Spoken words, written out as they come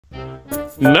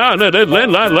La la la la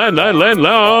la la la la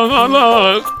la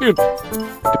la.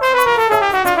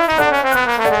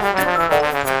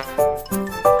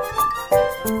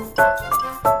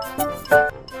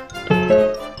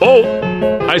 Oh,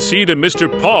 I see the Mr.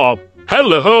 Paw.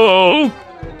 Hello.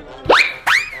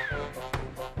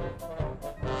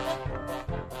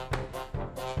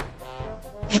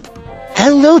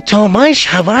 Hello, Tomasz.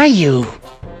 How are you?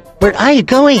 Where are you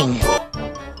going?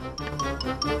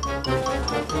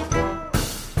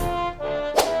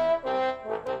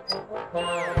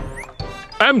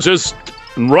 I'm just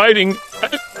writing.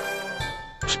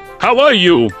 How are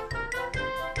you?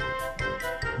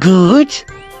 Good.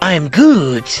 I'm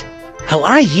good. How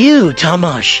are you,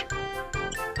 Tomasz?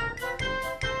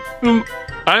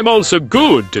 I'm also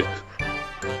good.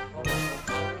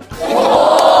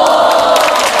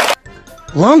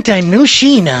 Long time no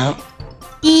see now.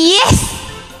 Yes!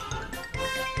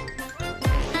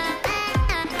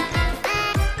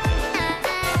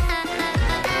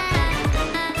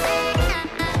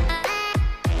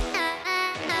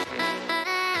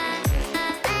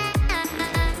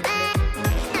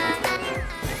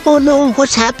 Oh no,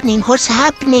 what's happening? What's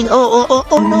happening? Oh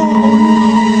no.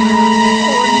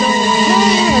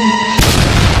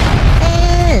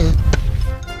 Help!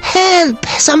 Help!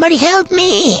 Somebody help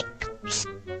me!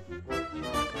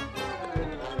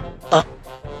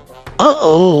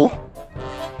 Uh-oh.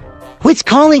 Who's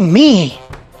calling me?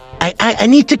 I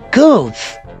need to go.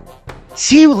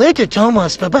 See you later,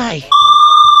 Tomasz. Bye-bye.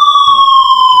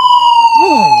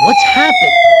 Oh, what's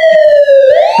happened?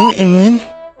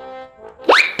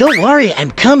 Don't worry, I'm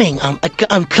coming. I'm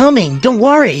coming. Don't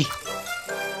worry.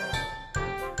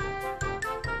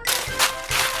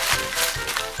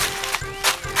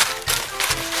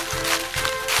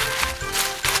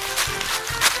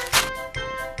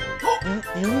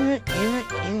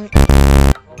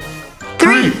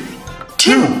 Three,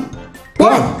 two,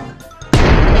 one.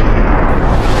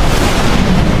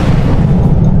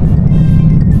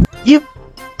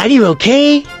 Are you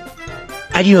okay?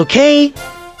 Are you okay?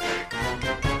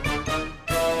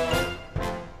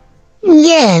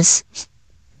 Yes.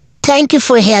 Thank you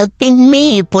for helping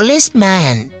me,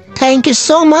 policeman. Thank you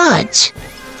so much.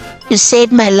 You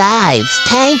saved my life.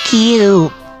 Thank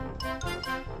you.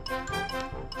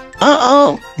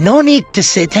 Uh-oh. No need to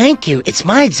say thank you. It's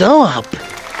my job.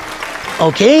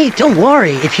 Okay? Don't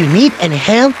worry. If you need any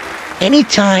help,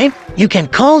 anytime, you can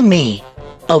call me.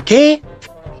 Okay?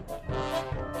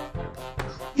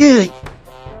 Yeah.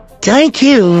 Thank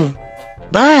you.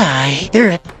 Bye.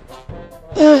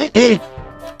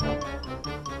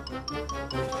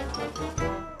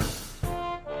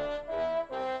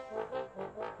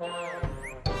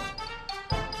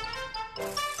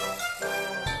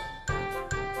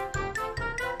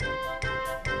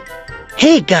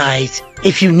 Hey guys,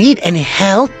 if you need any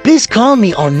help, please call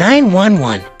me on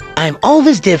 911. I'm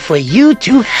always there for you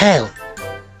to help.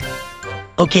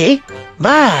 Okay?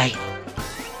 Bye.